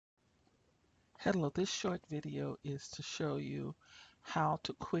Hello, this short video is to show you how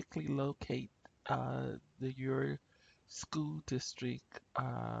to quickly locate your school district,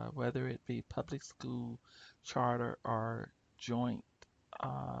 whether it be public school, charter, or joint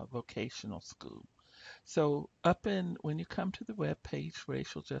vocational school. So when you come to the web page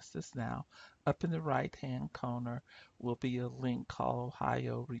Racial Justice Now, up in the right-hand corner will be a link called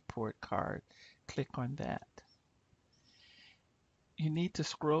Ohio Report Card. Click on that. You need to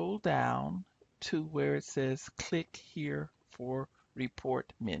scroll down to where it says click here for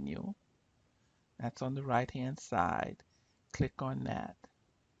report menu. That's on the right hand side. Click on that.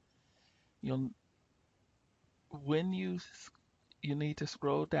 You'll when you need to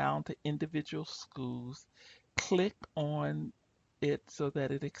scroll down to individual schools. Click on it so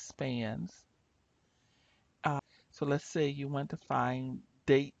that it expands. So let's say you want to find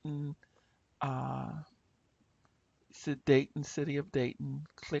Dayton, uh, Dayton, City of Dayton.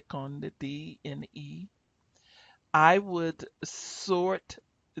 Click on the D and E. I would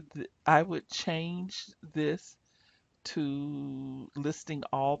I would change this to listing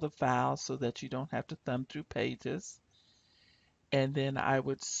all the files so that you don't have to thumb through pages. And then I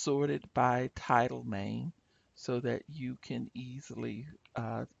would sort it by title name so that you can easily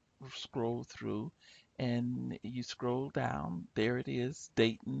scroll through. And you scroll down, there it is,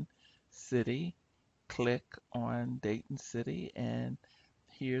 Dayton City. Click on Dayton City, and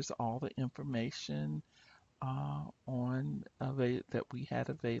here's all the information that we had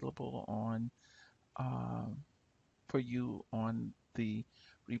available on um, for you on the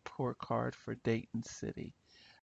report card for Dayton City.